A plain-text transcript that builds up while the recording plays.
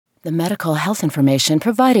The medical health information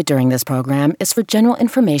provided during this program is for general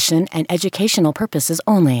information and educational purposes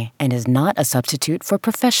only and is not a substitute for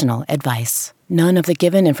professional advice. None of the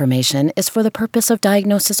given information is for the purpose of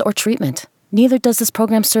diagnosis or treatment. Neither does this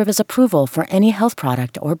program serve as approval for any health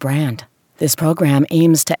product or brand. This program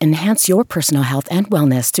aims to enhance your personal health and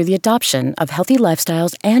wellness through the adoption of healthy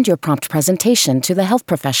lifestyles and your prompt presentation to the health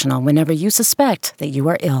professional whenever you suspect that you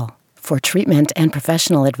are ill. For treatment and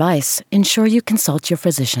professional advice, ensure you consult your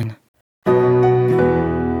physician.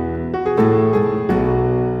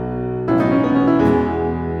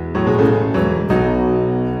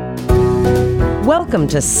 Welcome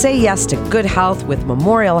to Say Yes to Good Health with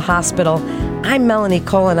Memorial Hospital. I'm Melanie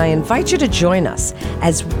Cole, and I invite you to join us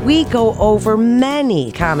as we go over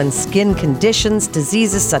many common skin conditions,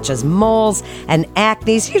 diseases such as moles and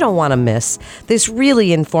acne. You don't want to miss this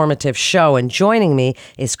really informative show. And joining me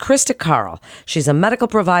is Krista Carl. She's a medical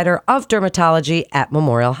provider of dermatology at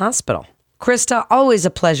Memorial Hospital. Krista, always a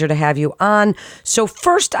pleasure to have you on. So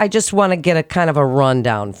first, I just want to get a kind of a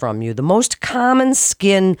rundown from you. The most common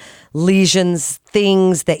skin lesions,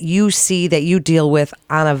 things that you see, that you deal with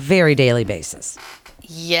on a very daily basis.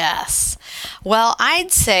 Yes. Well,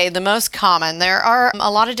 I'd say the most common, there are a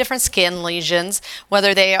lot of different skin lesions,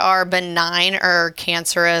 whether they are benign or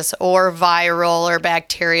cancerous or viral or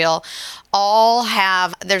bacterial.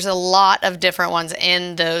 There's a lot of different ones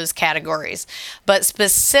in those categories. But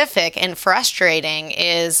specific and frustrating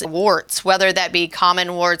is warts, whether that be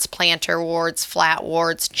common warts, plantar warts, flat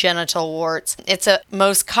warts, genital warts. It's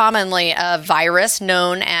most commonly a virus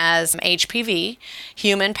known as HPV,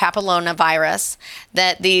 human papillomavirus,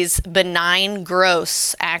 that these benign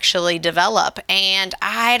growths actually develop. And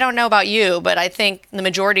I don't know about you, but I think the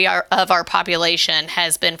majority of our population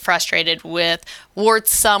has been frustrated with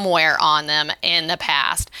warts somewhere on them in the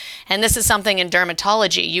past. And this is something in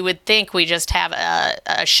dermatology. You would think we just have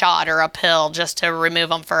a shot or a pill just to remove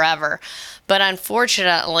them forever. But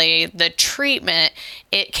unfortunately, the treatment,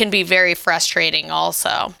 it can be very frustrating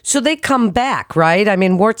also. So they come back, right? I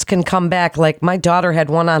mean, warts can come back. Like my daughter had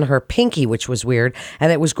one on her pinky, which was weird.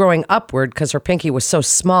 And it was growing upward because her pinky was so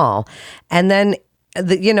small. And then,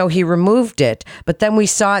 he removed it. But then we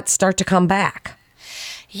saw it start to come back.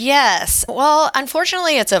 Yes. Well,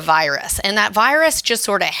 unfortunately, it's a virus, and that virus just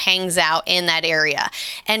sort of hangs out in that area.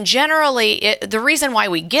 And generally, the reason why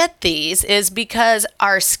we get these is because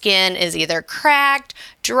our skin is either cracked,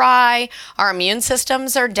 dry, our immune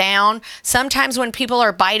systems are down. Sometimes when people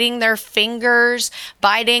are biting their fingers,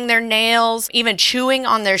 biting their nails, even chewing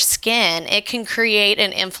on their skin, it can create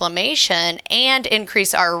an inflammation and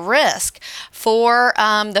increase our risk for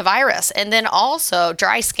the virus. And then also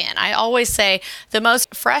dry skin. I always say the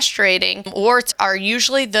most frustrating warts are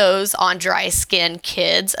usually those on dry skin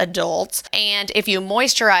kids, adults. And if you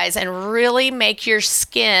moisturize and really make your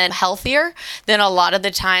skin healthier, then a lot of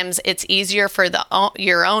the times it's easier for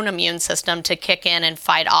your own immune system to kick in and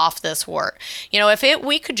fight off this wart. If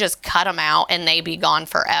we could just cut them out and they be gone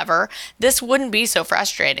forever, this wouldn't be so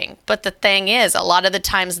frustrating. But the thing is, a lot of the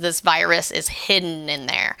times this virus is hidden in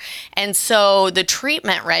there. And so the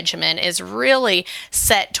treatment regimen is really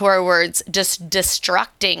set towards just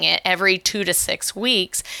destructing it every 2 to 6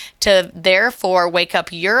 weeks to therefore wake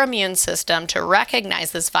up your immune system to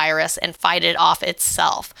recognize this virus and fight it off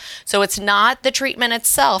itself. So it's not the treatment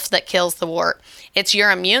itself that kills the wart. It's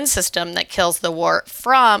your immune system that kills the wart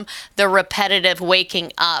from the repetitive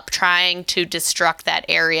waking up, trying to destruct that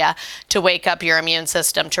area to wake up your immune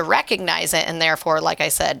system to recognize it and therefore, like I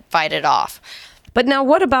said, fight it off. But now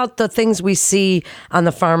what about the things we see on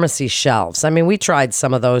the pharmacy shelves? I mean, we tried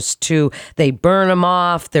some of those too. They burn them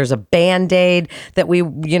off. There's a Band-Aid that we,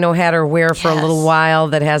 had her wear for a little while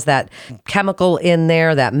that has that chemical in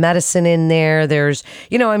there, that medicine in there. There's,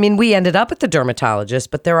 we ended up at the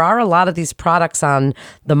dermatologist, but there are a lot of these products on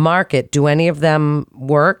the market. Do any of them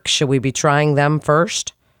work? Should we be trying them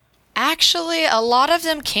first? Actually, a lot of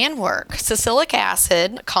them can work. Salicylic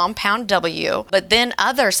acid, compound W, but then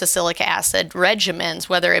other salicylic acid regimens,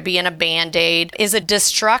 whether it be in a Band-Aid, is a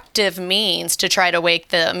destructive means to try to wake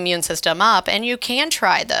the immune system up, and you can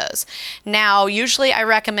try those. Now, usually I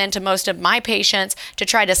recommend to most of my patients to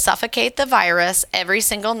try to suffocate the virus every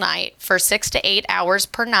single night for 6 to 8 hours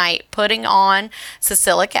per night, putting on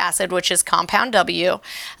salicylic acid, which is compound W,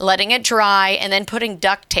 letting it dry, and then putting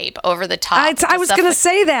duct tape over the top. I was going to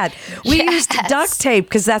say that. We used duct tape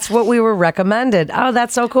because that's what we were recommended. Oh,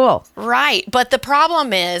 that's so cool. Right. But the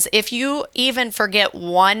problem is if you even forget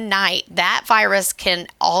one night, that virus can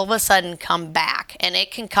all of a sudden come back, and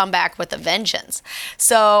it can come back with a vengeance.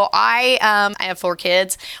 So I have 4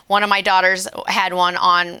 kids. One of my daughters had one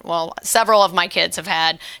on, well, several of my kids have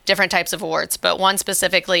had different types of warts, but one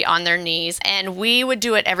specifically on their knees. And we would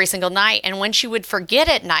do it every single night. And when she would forget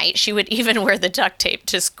at night, she would even wear the duct tape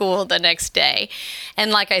to school the next day.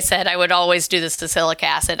 And like I said, I would always do the salicylic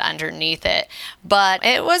acid underneath it. But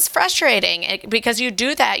it was frustrating because you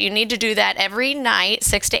do that. You need to do that every night,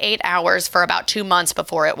 6 to 8 hours for about 2 months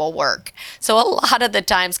before it will work. So a lot of the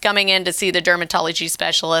times coming in to see the dermatology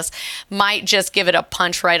specialist might just give it a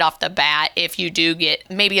punch right off the bat if you do get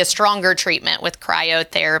maybe a stronger treatment with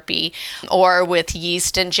cryotherapy or with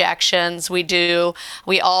yeast injections.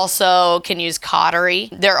 We also can use cautery.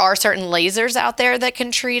 There are certain lasers out there that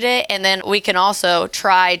can treat it, and then we can also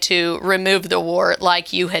try to remove the wart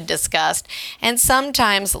like you had discussed. And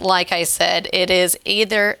sometimes, like I said, it is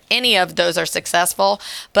either any of those are successful,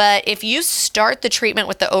 but if you start the treatment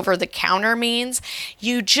with the over-the-counter means,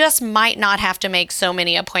 you just might not have to make so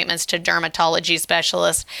many appointments to dermatology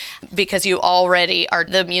specialists because you already are,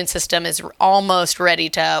 the immune system is almost ready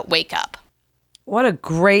to wake up. What a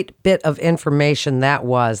great bit of information that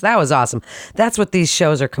was. That was awesome. That's what these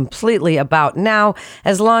shows are completely about. Now,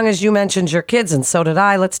 as long as you mentioned your kids, and so did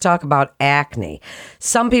I, let's talk about acne.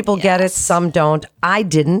 Some people get it, some don't. I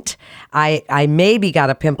didn't. I maybe got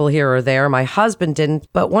a pimple here or there. My husband didn't,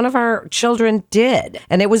 but one of our children did.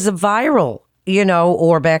 And it was a viral,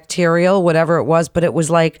 or bacterial, whatever it was, but it was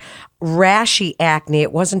like rashy acne.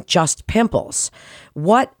 It wasn't just pimples.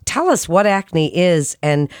 Tell us what acne is,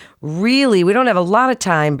 and really, we don't have a lot of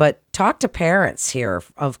time, but talk to parents here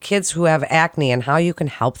of kids who have acne and how you can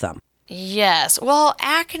help them. Yes. Well,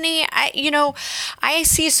 acne, I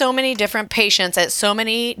see so many different patients at so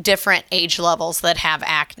many different age levels that have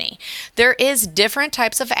acne. There is different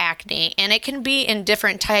types of acne, and it can be in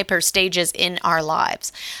different type or stages in our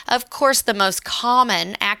lives. Of course, the most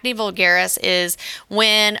common acne vulgaris is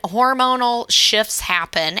when hormonal shifts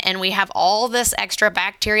happen and we have all this extra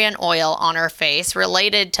bacteria and oil on our face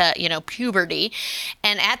related to, puberty.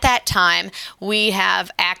 And at that time, we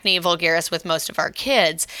have acne vulgaris with most of our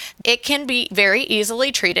kids. It can be very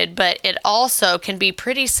easily treated, but it also can be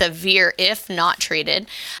pretty severe if not treated.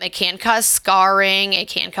 It can cause scarring, it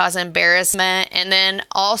can cause embarrassment, and then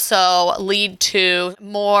also lead to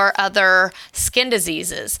more other skin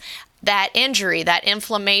diseases. That injury, that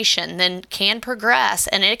inflammation then can progress,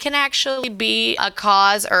 and it can actually be a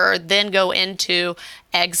cause or then go into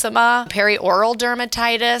eczema, perioral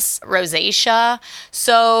dermatitis, rosacea.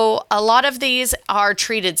 So a lot of these are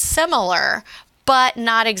treated similar, but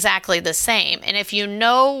not exactly the same. And if you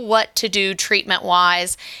know what to do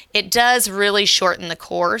treatment-wise, it does really shorten the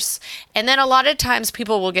course. And then a lot of times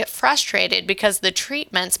people will get frustrated because the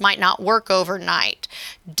treatments might not work overnight.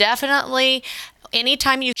 Definitely,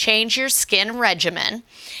 anytime you change your skin regimen,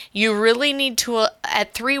 you really need to,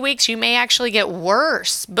 at 3 weeks, you may actually get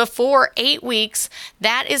worse. Before 8 weeks,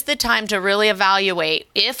 that is the time to really evaluate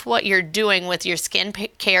if what you're doing with your skin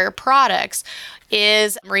care products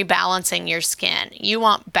is rebalancing your skin. You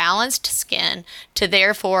want balanced skin to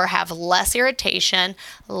therefore have less irritation,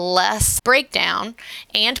 less breakdown,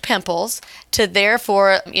 and pimples to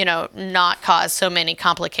therefore, not cause so many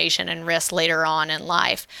complications and risks later on in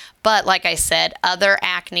life. But like I said, other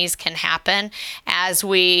acnes can happen as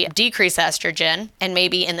we decrease estrogen, and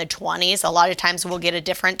maybe in the 20s, a lot of times we'll get a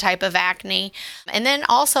different type of acne. And then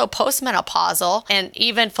also postmenopausal and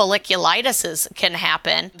even folliculitis can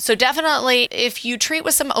happen. So definitely, if you treat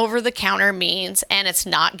with some over-the-counter means and it's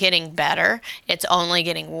not getting better, it's only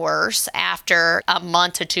getting worse after a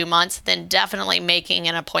month to 2 months, then definitely making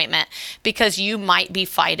an appointment because you might be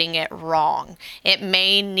fighting it wrong. It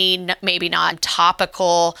may need maybe not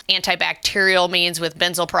topical antibacterial means with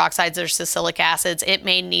benzoyl peroxides or salicylic acids. It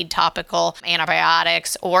may need topical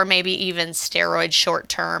antibiotics or maybe even steroids short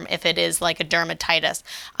term if it is like a dermatitis.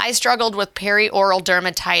 I struggled with perioral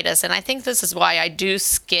dermatitis, and I think this is why I do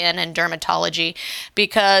skin and dermatology,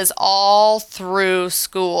 because all through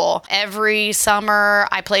school, every summer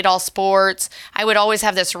I played all sports. I would always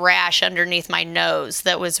have this rash underneath my nose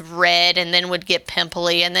that was red and then would get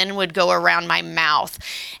pimply and then would go around my mouth.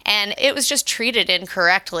 And it was just treated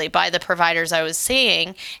incorrectly by the providers I was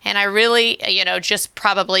seeing. And I really, just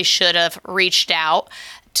probably should have reached out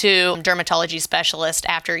to dermatology specialist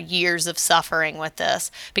after years of suffering with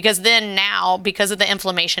this, because then now, because of the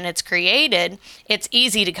inflammation it's created, it's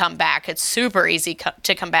easy to come back. It's super easy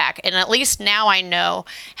to come back. And at least now I know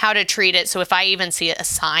how to treat it. So if I even see a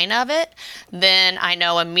sign of it, then I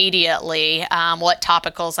know immediately what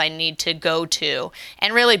topicals I need to go to,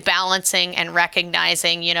 and really balancing and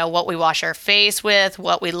recognizing, what we wash our face with,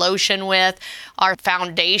 what we lotion with, our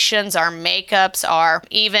foundations, our makeups,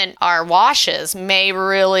 even our washes may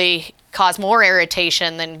really cause more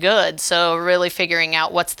irritation than good. So really figuring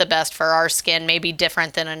out what's the best for our skin may be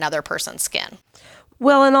different than another person's skin.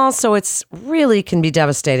 Well, and also it's really can be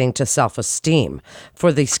devastating to self-esteem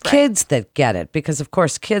for these kids that get it, because of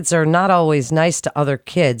course kids are not always nice to other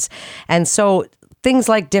kids. And so things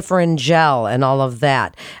like Differin Gel and all of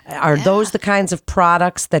that, are those the kinds of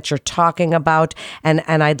products that you're talking about? And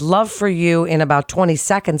I'd love for you in about 20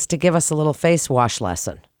 seconds to give us a little face wash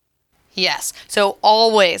lesson. Yes. So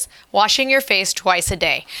always washing your face twice a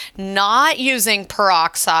day, not using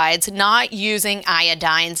peroxides, not using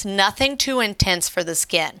iodines, nothing too intense for the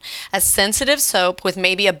skin. A sensitive soap with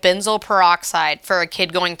maybe a benzoyl peroxide for a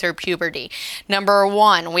kid going through puberty. Number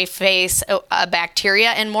one, we face a bacteria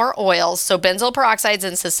and more oils. So benzoyl peroxides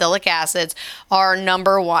and salicylic acids are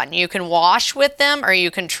number one. You can wash with them or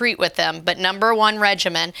you can treat with them. But number one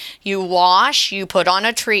regimen, you wash, you put on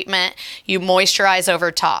a treatment, you moisturize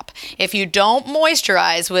over top. If you don't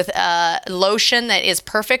moisturize with a lotion that is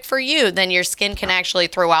perfect for you, then your skin can actually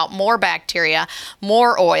throw out more bacteria,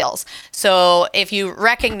 more oils. So if you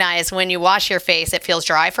recognize when you wash your face, it feels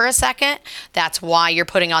dry for a second, that's why you're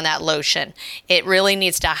putting on that lotion. It really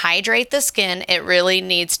needs to hydrate the skin. It really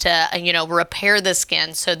needs to, repair the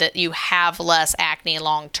skin so that you have less acne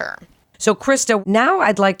long term. So, Krista, now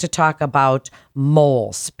I'd like to talk about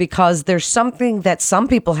moles, because there's something that some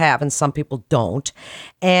people have and some people don't.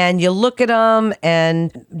 And you look at them,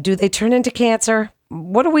 and do they turn into cancer?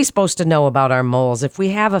 What are we supposed to know about our moles if we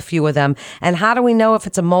have a few of them? And how do we know if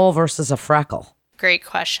it's a mole versus a freckle? Great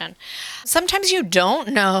question. Sometimes you don't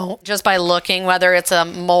know just by looking whether it's a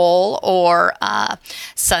mole or a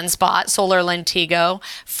sunspot, solar lentigo,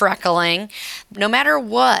 freckling. No matter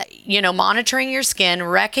what, monitoring your skin,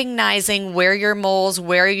 recognizing where your moles,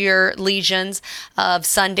 where your lesions of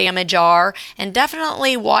sun damage are, and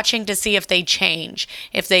definitely watching to see if they change,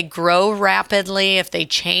 if they grow rapidly, if they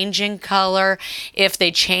change in color, if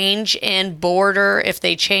they change in border, if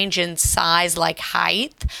they change in size like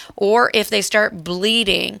height, or if they start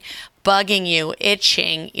bleeding, bugging you,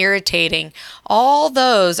 itching, irritating. All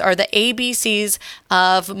those are the ABCs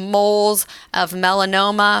of moles, of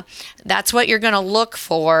melanoma. That's what you're going to look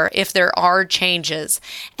for if there are changes.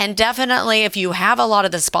 And definitely if you have a lot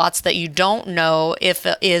of the spots that you don't know if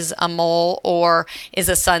it is a mole or is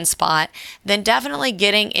a sunspot, then definitely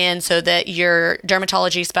getting in so that your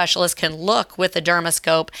dermatology specialist can look with the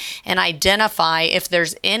dermoscope and identify if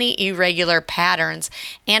there's any irregular patterns,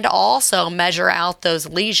 and also measure out those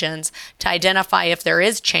lesions to identify if there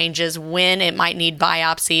is changes, when it might need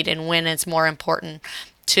biopsied and when it's more important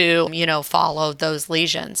to, follow those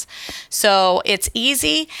lesions. So it's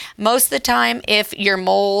easy. Most of the time, if your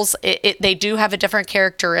moles, they do have a different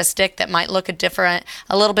characteristic that might look a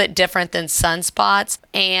little bit different than sunspots.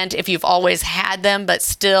 And if you've always had them, but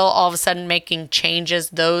still all of a sudden making changes,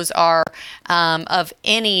 those are of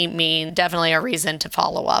any mean, definitely a reason to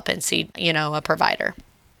follow up and see, a provider.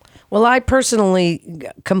 Well, I personally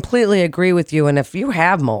completely agree with you. And if you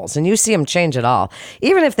have moles and you see them change at all,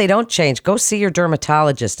 even if they don't change, go see your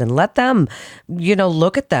dermatologist and let them,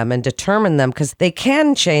 look at them and determine them, because they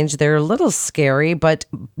can change. They're a little scary, but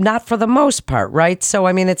not for the most part, right? So,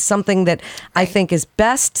 it's something that I think is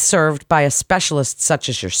best served by a specialist such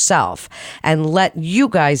as yourself, and let you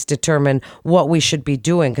guys determine what we should be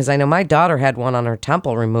doing. Because I know my daughter had one on her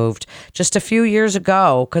temple removed just a few years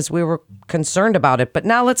ago because we were concerned about it. But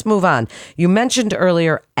now let's move on. You mentioned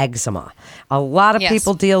earlier eczema. A lot of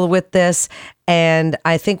people deal with this. And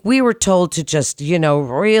I think we were told to just,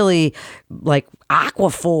 really like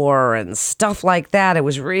Aquaphor and stuff like that. It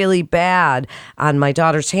was really bad on my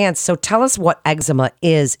daughter's hands. So tell us what eczema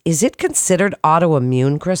is. Is it considered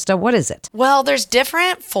autoimmune, Krista? What is it? Well, there's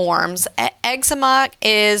different forms. Eczema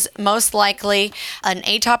is most likely an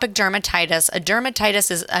atopic dermatitis. A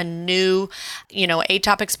dermatitis is a new,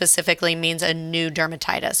 atopic specifically means a new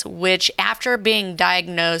dermatitis, which after being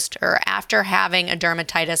diagnosed or after having a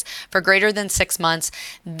dermatitis for greater than 6 months,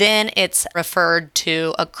 then it's referred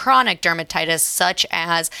to a chronic dermatitis such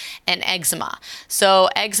as an eczema. So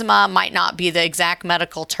eczema might not be the exact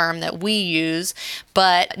medical term that we use,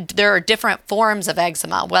 But there are different forms of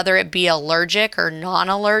eczema, whether it be allergic or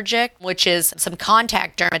non-allergic, which is some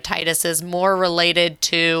contact dermatitis is more related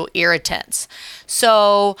to irritants.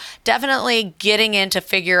 So definitely getting in to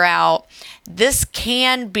figure out this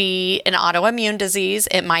can be an autoimmune disease.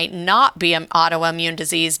 It might not be an autoimmune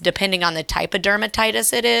disease depending on the type of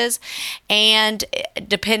dermatitis it is and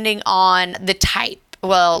depending on the type.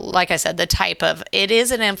 Well, like I said, the type of it is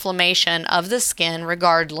an inflammation of the skin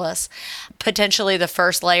regardless. Potentially the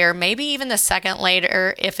first layer, maybe even the second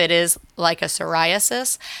layer if it is like a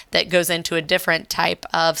psoriasis that goes into a different type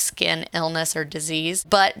of skin illness or disease.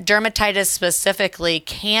 But dermatitis specifically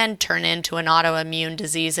can turn into an autoimmune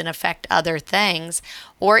disease and affect other things,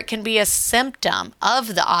 or it can be a symptom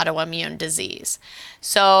of the autoimmune disease.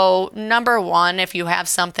 So number one, if you have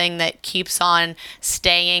something that keeps on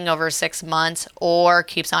staying over 6 months or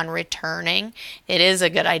keeps on returning, it is a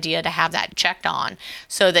good idea to have that checked on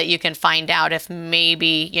so that you can find out if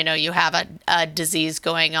maybe, you have a disease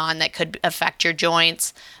going on that could affect your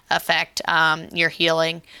joints, affect your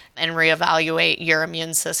healing, and reevaluate your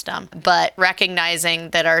immune system. But recognizing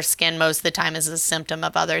that our skin most of the time is a symptom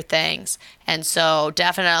of other things. And so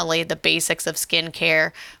definitely the basics of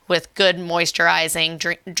skincare with good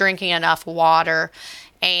moisturizing, drinking enough water,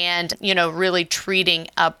 and, really treating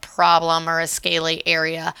a problem or a scaly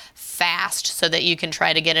area fast so that you can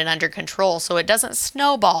try to get it under control so it doesn't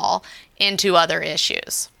snowball into other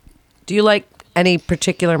issues. Do you like any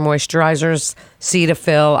particular moisturizers?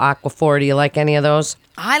 Cetaphil, Aquaphor, do you like any of those?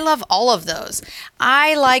 I love all of those.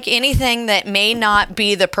 I like anything that may not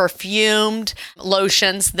be the perfumed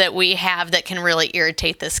lotions that we have that can really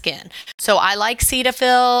irritate the skin. So I like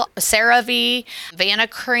Cetaphil, CeraVe,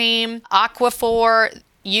 Vanicream, Aquaphor,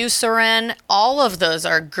 Eucerin, all of those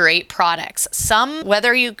are great products. Some,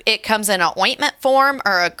 whether it comes in an ointment form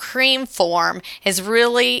or a cream form, is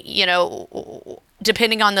really,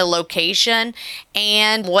 depending on the location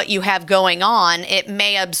and what you have going on, it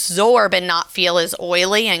may absorb and not feel as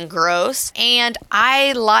oily and gross. And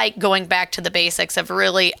I like going back to the basics of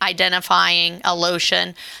really identifying a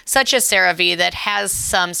lotion such as CeraVe that has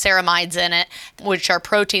some ceramides in it, which are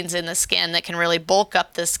proteins in the skin that can really bulk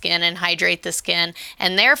up the skin and hydrate the skin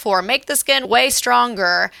and therefore make the skin way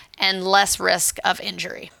stronger and less risk of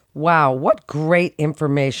injury. Wow, what great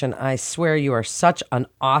information. I swear you are such an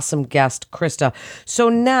awesome guest, Krista. So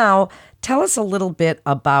now tell us a little bit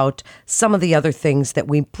about some of the other things that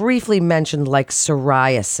we briefly mentioned, like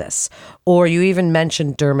psoriasis, or you even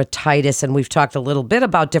mentioned dermatitis, and we've talked a little bit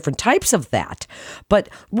about different types of that. But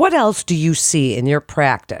what else do you see in your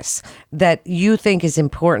practice that you think is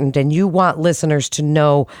important and you want listeners to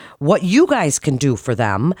know what you guys can do for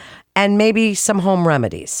them and maybe some home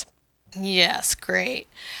remedies? Yes, great.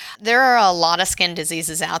 There are a lot of skin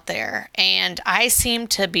diseases out there, and I seem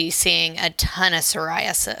to be seeing a ton of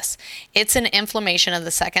psoriasis. It's an inflammation of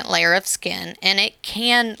the second layer of skin, and it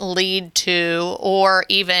can lead to, or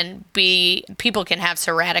even be, people can have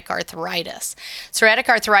psoriatic arthritis. Psoriatic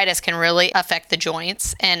arthritis can really affect the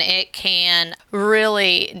joints, and it can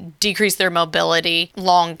really decrease their mobility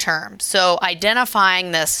long term. So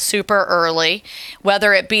identifying this super early,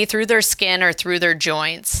 whether it be through their skin or through their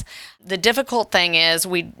joints. The difficult thing is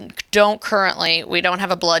we don't have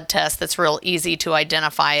a blood test that's real easy to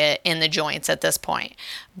identify it in the joints at this point,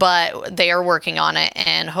 but they are working on it,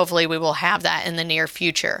 and hopefully we will have that in the near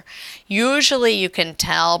future. Usually you can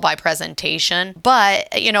tell by presentation, but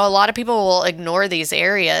a lot of people will ignore these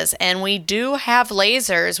areas, and we do have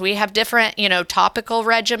lasers. We have different, topical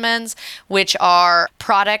regimens, which are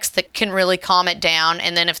products that can really calm it down.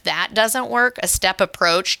 And then if that doesn't work, a step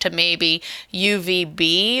approach to maybe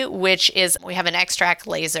UVB, which is, we have an extract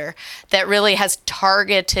laser that really has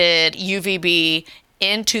targeted UVB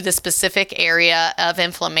into the specific area of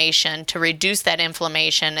inflammation to reduce that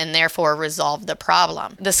inflammation and therefore resolve the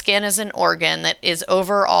problem. The skin is an organ that is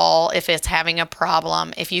overall, if it's having a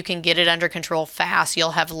problem, if you can get it under control fast,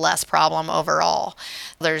 you'll have less problem overall.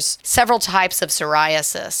 There's several types of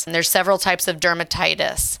psoriasis, and there's several types of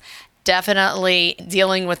dermatitis. Definitely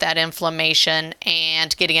dealing with that inflammation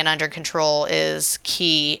and getting it under control is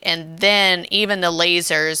key. And then even the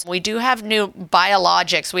lasers, we do have new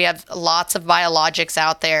biologics. We have lots of biologics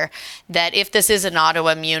out there that if this is an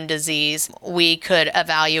autoimmune disease, we could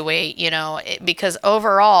evaluate, because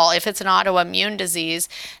overall, if it's an autoimmune disease,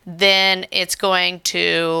 then it's going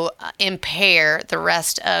to impair the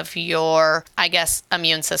rest of your,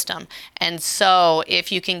 immune system. And so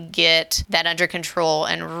if you can get that under control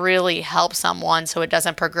and really help someone so it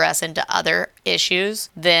doesn't progress into other issues,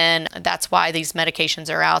 then that's why these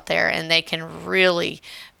medications are out there, and they can really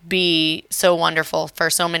be so wonderful for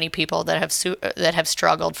so many people that have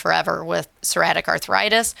struggled forever with psoriatic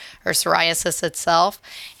arthritis or psoriasis itself.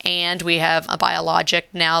 And we have a biologic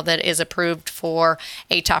now that is approved for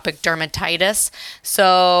atopic dermatitis.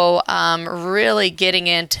 So really getting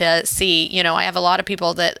in to see, I have a lot of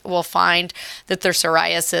people that will find that their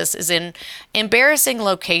psoriasis is in embarrassing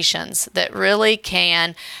locations that really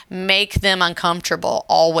can make them uncomfortable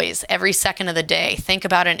always, every second of the day. Think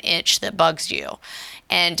about an itch that bugs you.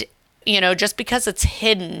 And, just because it's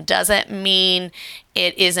hidden doesn't mean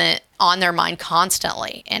it isn't on their mind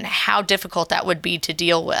constantly, and how difficult that would be to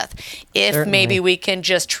deal with. If Certainly. maybe we can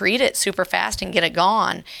just treat it super fast and get it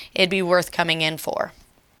gone, it'd be worth coming in for.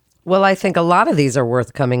 Well, I think a lot of these are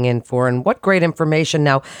worth coming in for, and what great information.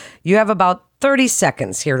 Now, you have about 30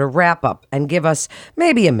 seconds here to wrap up and give us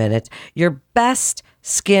maybe a minute, your best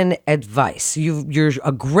skin advice. You're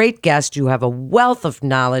a great guest. You have a wealth of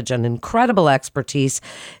knowledge and incredible expertise.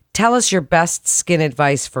 Tell us your best skin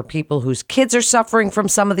advice for people whose kids are suffering from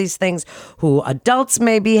some of these things, who adults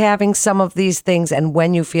may be having some of these things, and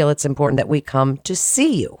when you feel it's important that we come to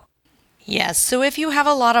see you. Yes, so if you have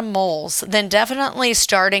a lot of moles, then definitely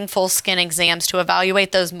starting full skin exams to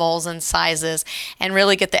evaluate those moles and sizes and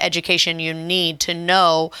really get the education you need to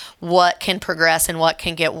know what can progress and what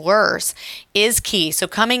can get worse is key. So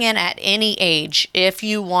coming in at any age if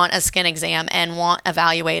you want a skin exam and want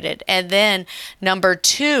evaluated. And then number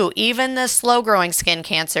 2, even the slow growing skin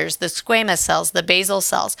cancers, the squamous cells, the basal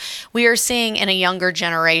cells, we are seeing in a younger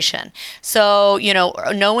generation. So,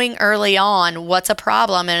 knowing early on what's a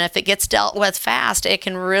problem, and if it gets dealt with fast, it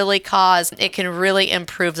can really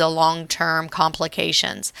improve the long-term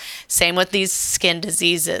complications. Same with these skin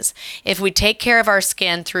diseases. If we take care of our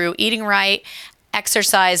skin through eating right,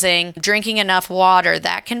 exercising, drinking enough water,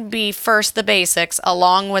 that can be first the basics,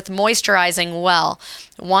 along with moisturizing well.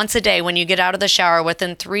 Once a day when you get out of the shower,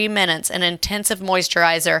 within 3 minutes, an intensive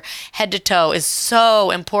moisturizer head to toe is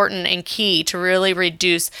so important and key to really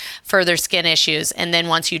reduce further skin issues. And then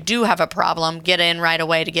once you do have a problem, get in right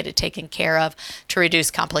away to get it taken care of to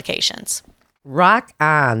reduce complications. Rock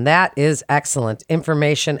on. That is excellent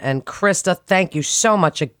information. And Krista, thank you so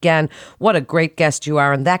much again. What a great guest you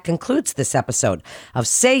are. And that concludes this episode of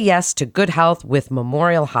Say Yes to Good Health with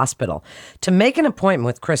Memorial Hospital. To make an appointment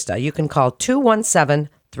with Krista, you can call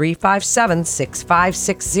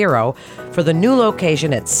 217-357-6560 for the new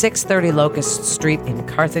location at 630 Locust Street in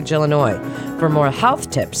Carthage, Illinois. For more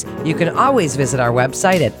health tips, you can always visit our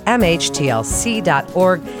website at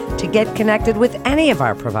mhtlc.org to get connected with any of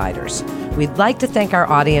our providers. We'd like to thank our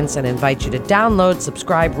audience and invite you to download,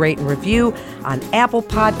 subscribe, rate, and review on Apple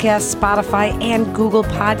Podcasts, Spotify, and Google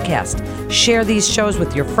Podcasts. Share these shows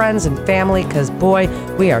with your friends and family because, boy,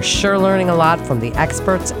 we are sure learning a lot from the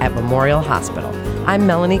experts at Memorial Hospital. I'm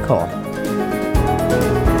Melanie Cole.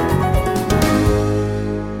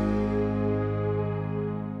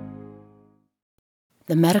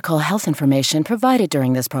 The medical health information provided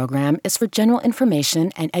during this program is for general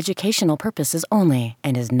information and educational purposes only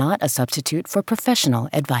and is not a substitute for professional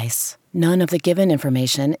advice. None of the given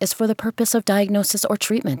information is for the purpose of diagnosis or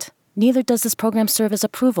treatment. Neither does this program serve as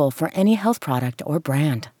approval for any health product or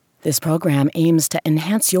brand. This program aims to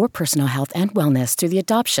enhance your personal health and wellness through the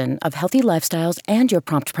adoption of healthy lifestyles and your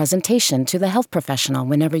prompt presentation to the health professional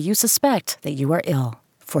whenever you suspect that you are ill.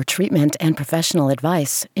 For treatment and professional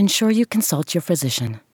advice, ensure you consult your physician.